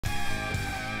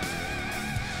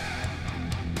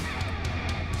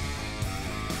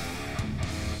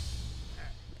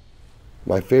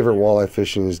My favorite walleye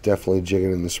fishing is definitely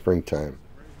jigging in the springtime.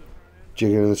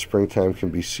 Jigging in the springtime can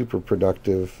be super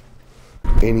productive.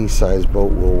 Any size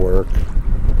boat will work.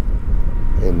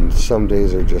 And some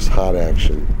days are just hot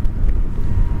action.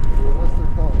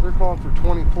 Unless they're calling for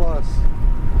 20 plus,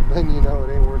 then you know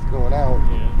it ain't worth going out.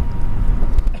 Yeah.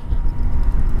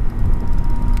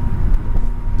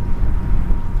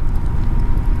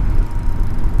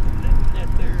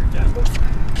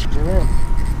 Yeah.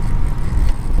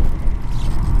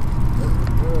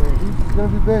 He's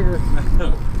gonna be bigger. We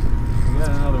got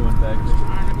another one back there.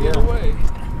 Trying to get away.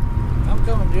 I'm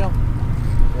coming, Jim.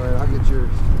 Alright, I'll get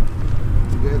yours.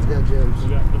 You guys got Jim's. You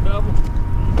got the double?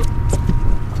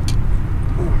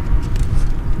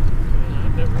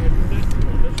 I've never had that.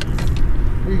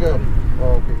 Here you go.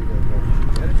 Oh, okay, you got it.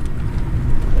 Got it?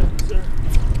 Yes, sir.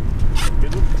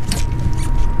 Good one.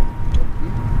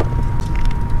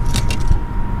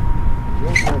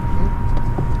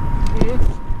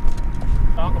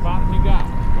 Talk about it, you got it.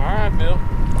 All right, Bill.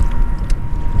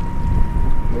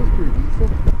 That's pretty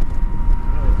decent.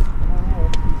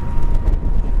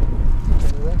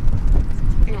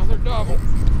 No, they're double.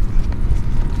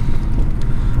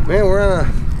 Man, we're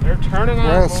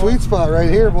on a sweet spot right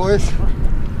here, boys. 50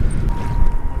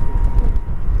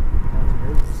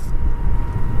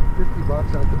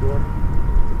 bucks out the door.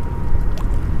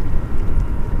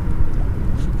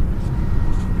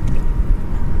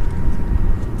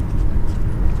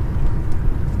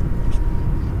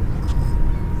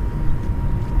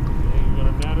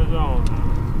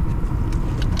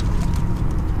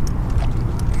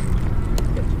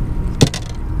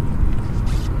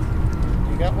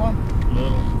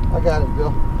 I got it,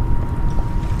 Bill.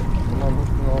 And I'm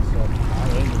looking also.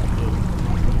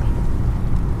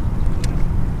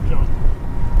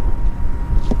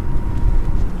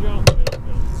 Jump.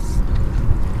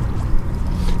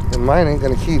 And mine ain't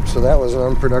gonna keep, so that was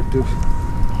unproductive.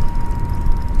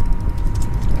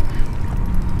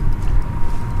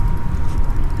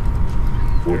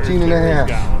 $14 and a half.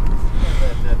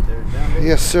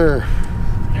 Yes, sir.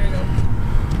 There you go.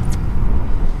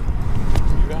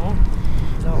 You got one?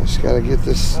 I just gotta get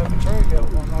this. I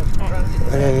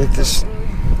gotta get this. You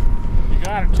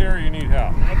got it, Terry. You need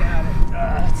help. I got it.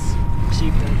 That's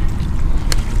cheaper.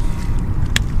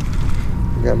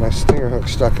 I got my stinger hook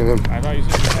stuck in him I thought you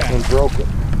said you had and broke it.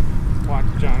 Watch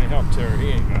Johnny help Terry.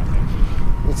 He ain't got that.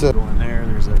 What's up? Go in there.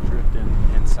 There's a drift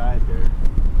inside there.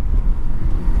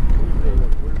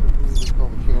 Where's the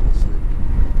called the candlestick?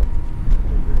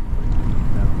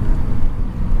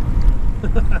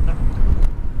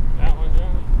 That one,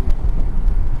 Johnny?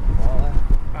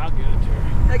 I'll get it, Terry.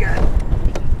 I got it.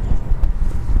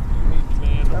 You need to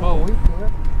man the boat. We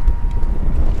can't.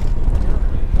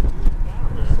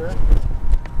 Sir.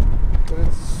 But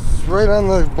it's right on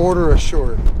the border of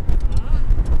short.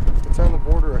 It's on the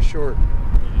border of short.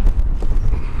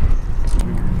 That's a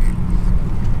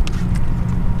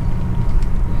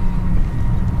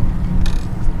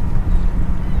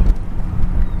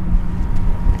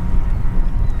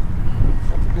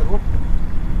good one.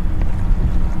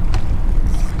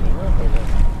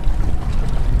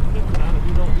 If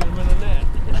you don't get him in the net.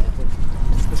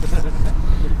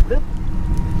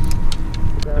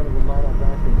 Down to the model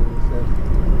back and he said,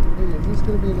 "Hey, is this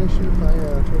going to be an issue if I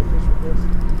try to fish with this?"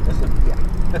 I said, "Yeah."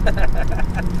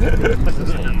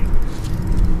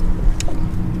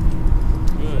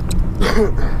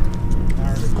 Good.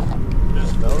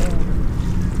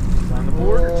 It's on the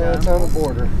border, John. It's on the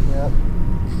border, yeah.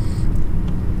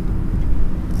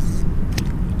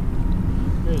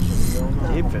 Fishing, you don't know.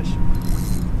 Keep fishing.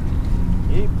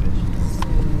 Keep fishing.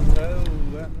 No.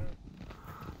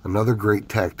 Another great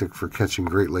tactic for catching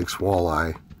Great Lakes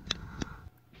walleye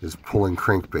is pulling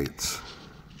crankbaits.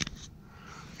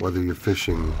 Whether you're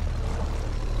fishing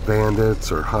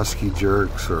bandits or Husky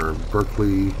jerks or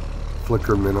Berkeley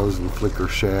flicker minnows and flicker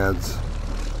shads,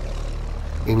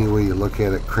 any way you look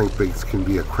at it, crankbaits can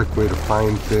be a quick way to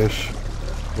find fish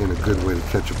and a good way to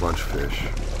catch a bunch of fish.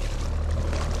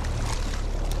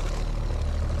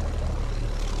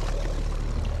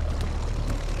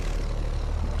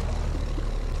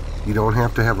 You don't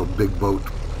have to have a big boat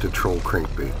to troll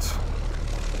crankbaits.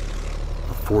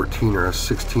 A 14 or a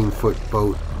 16-foot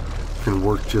boat can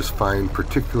work just fine,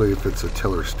 particularly if it's a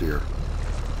tiller steer,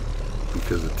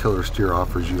 because a tiller steer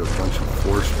offers you a bunch of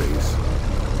floor space.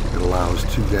 It allows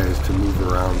two guys to move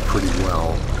around pretty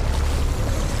well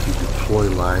to deploy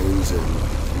lines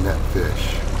and net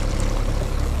fish.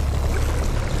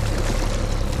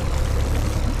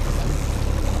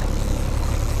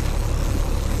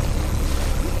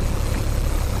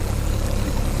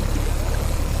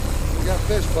 You got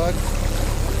fish, bud.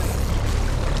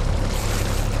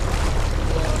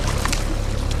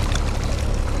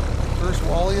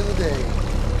 of the day.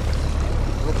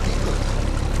 Little keeper.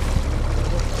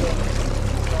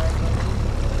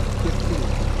 15.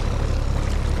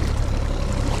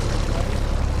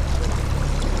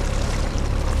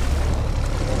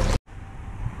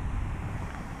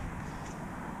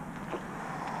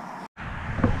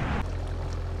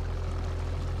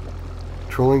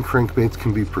 Trolling crankbaits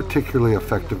can be particularly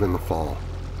effective in the fall.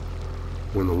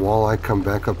 When the walleye come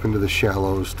back up into the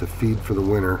shallows to feed for the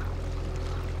winter,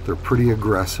 they're pretty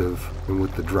aggressive, and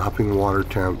with the dropping water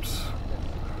temps,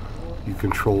 you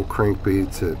control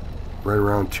crankbaits at right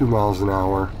around 2 miles an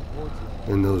hour,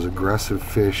 and those aggressive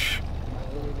fish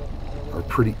are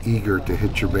pretty eager to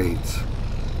hit your baits,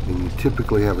 and you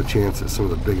typically have a chance at some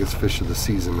of the biggest fish of the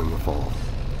season in the fall.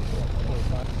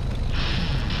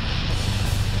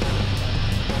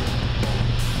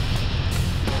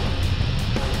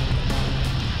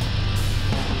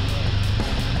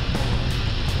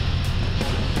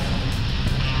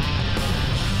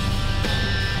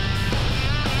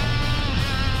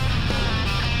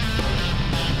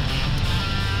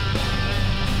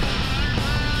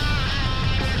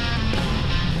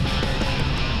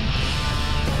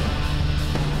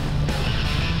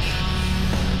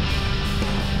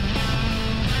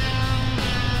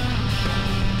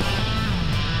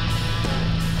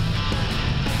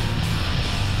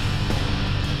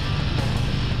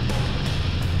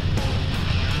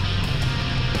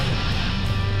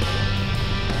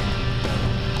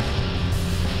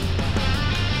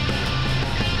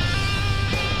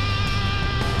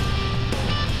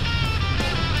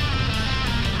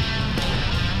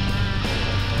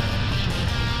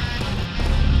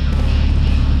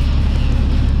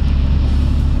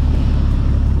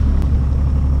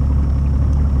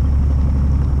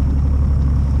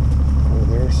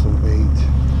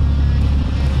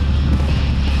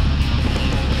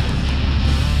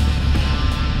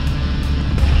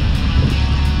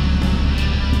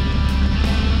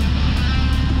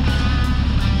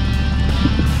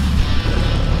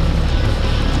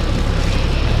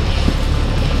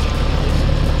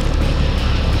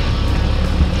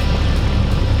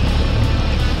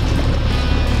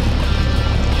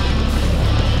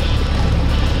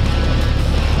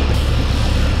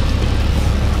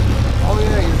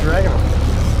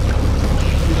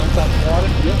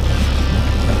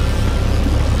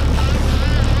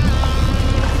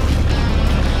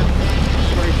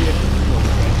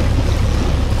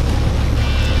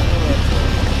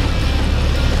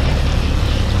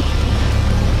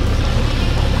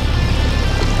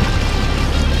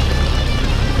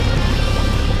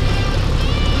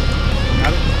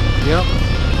 Yep.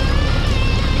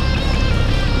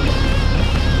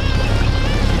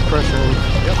 Pressure in.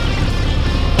 Yep.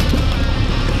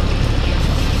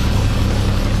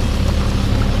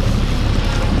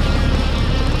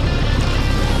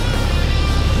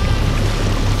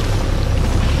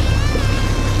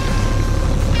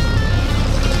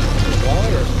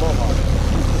 Walleye or smallmouth?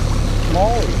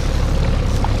 Smallie.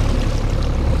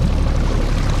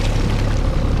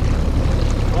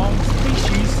 Wrong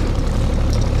species.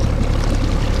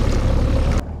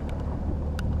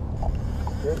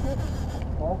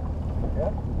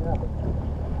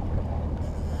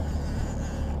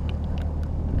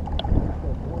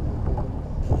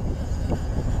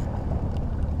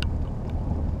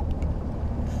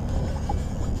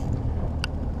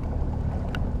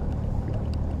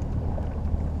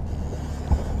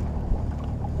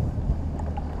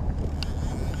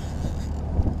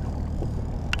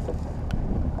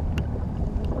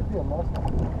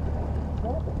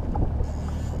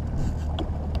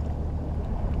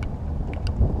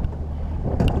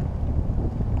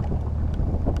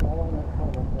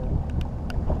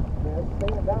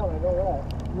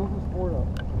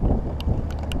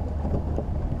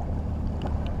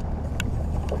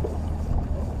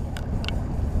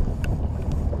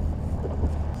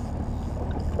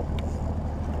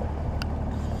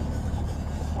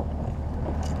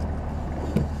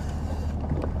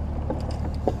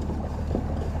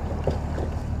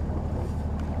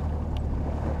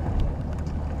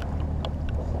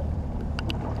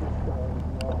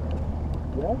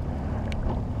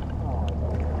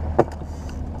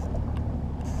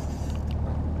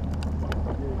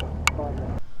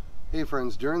 Hey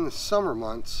friends, during the summer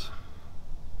months,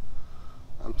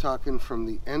 I'm talking from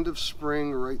the end of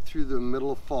spring right through the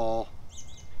middle of fall,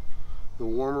 the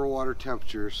warmer water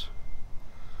temperatures,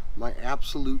 my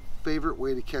absolute favorite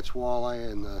way to catch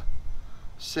walleye in the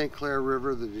St. Clair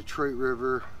River, the Detroit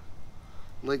River,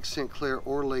 Lake St. Clair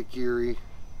or Lake Erie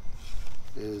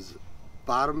is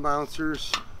bottom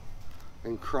bouncers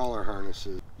and crawler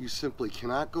harnesses. You simply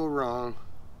cannot go wrong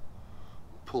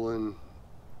pulling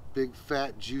big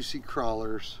fat juicy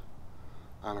crawlers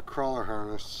on a crawler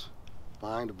harness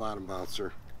behind a bottom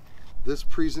bouncer. This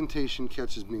presentation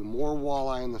catches me more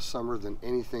walleye in the summer than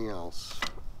anything else.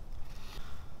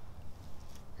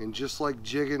 And just like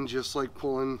jigging, just like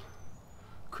pulling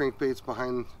crankbaits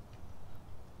behind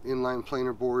inline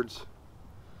planer boards,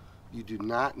 you do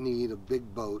not need a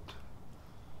big boat.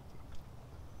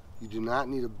 You do not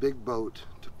need a big boat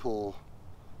to pull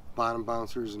bottom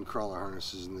bouncers and crawler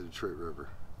harnesses in the Detroit River.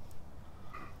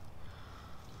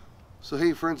 So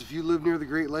hey friends, if you live near the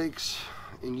Great Lakes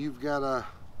and you've got a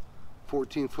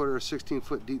 14-foot or a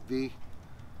 16-foot deep V,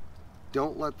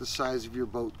 don't let the size of your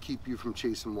boat keep you from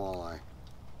chasing walleye.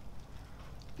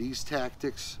 These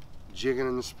tactics, jigging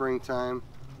in the springtime,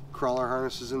 crawler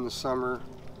harnesses in the summer,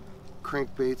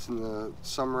 crankbaits in the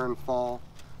summer and fall,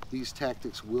 these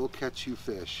tactics will catch you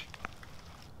fish.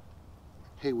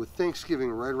 Hey, with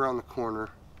Thanksgiving right around the corner,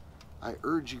 I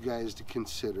urge you guys to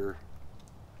consider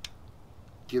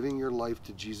giving your life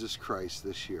to Jesus Christ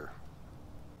this year.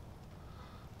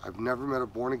 I've never met a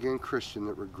born-again Christian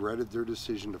that regretted their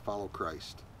decision to follow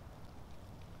Christ.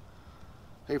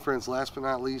 Hey friends, last but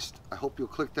not least, I hope you'll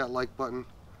click that like button.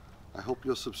 I hope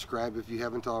you'll subscribe if you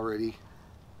haven't already.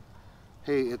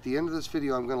 Hey, at the end of this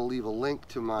video, I'm going to leave a link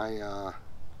to my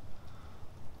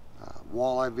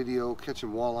walleye video, catching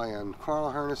walleye on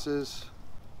crawler harnesses.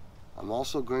 I'm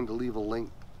also going to leave a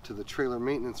link to the trailer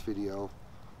maintenance video,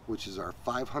 which is our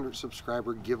 500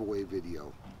 subscriber giveaway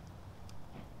video.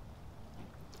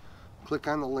 Click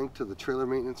on the link to the trailer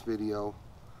maintenance video,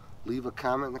 leave a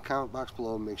comment in the comment box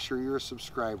below, make sure you're a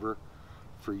subscriber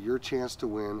for your chance to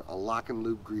win a lock and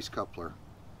lube grease coupler.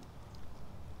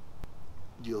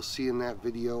 You'll see in that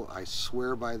video, I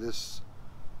swear by this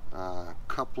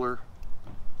coupler.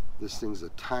 This thing's a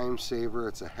time saver,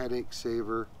 it's a headache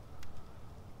saver,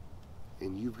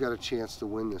 and you've got a chance to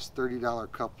win this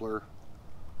 $30 coupler,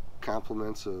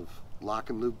 compliments of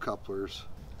lock and lube couplers.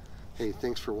 Hey,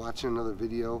 thanks for watching another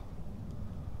video.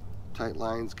 Tight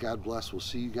lines, God bless. We'll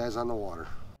see you guys on the water.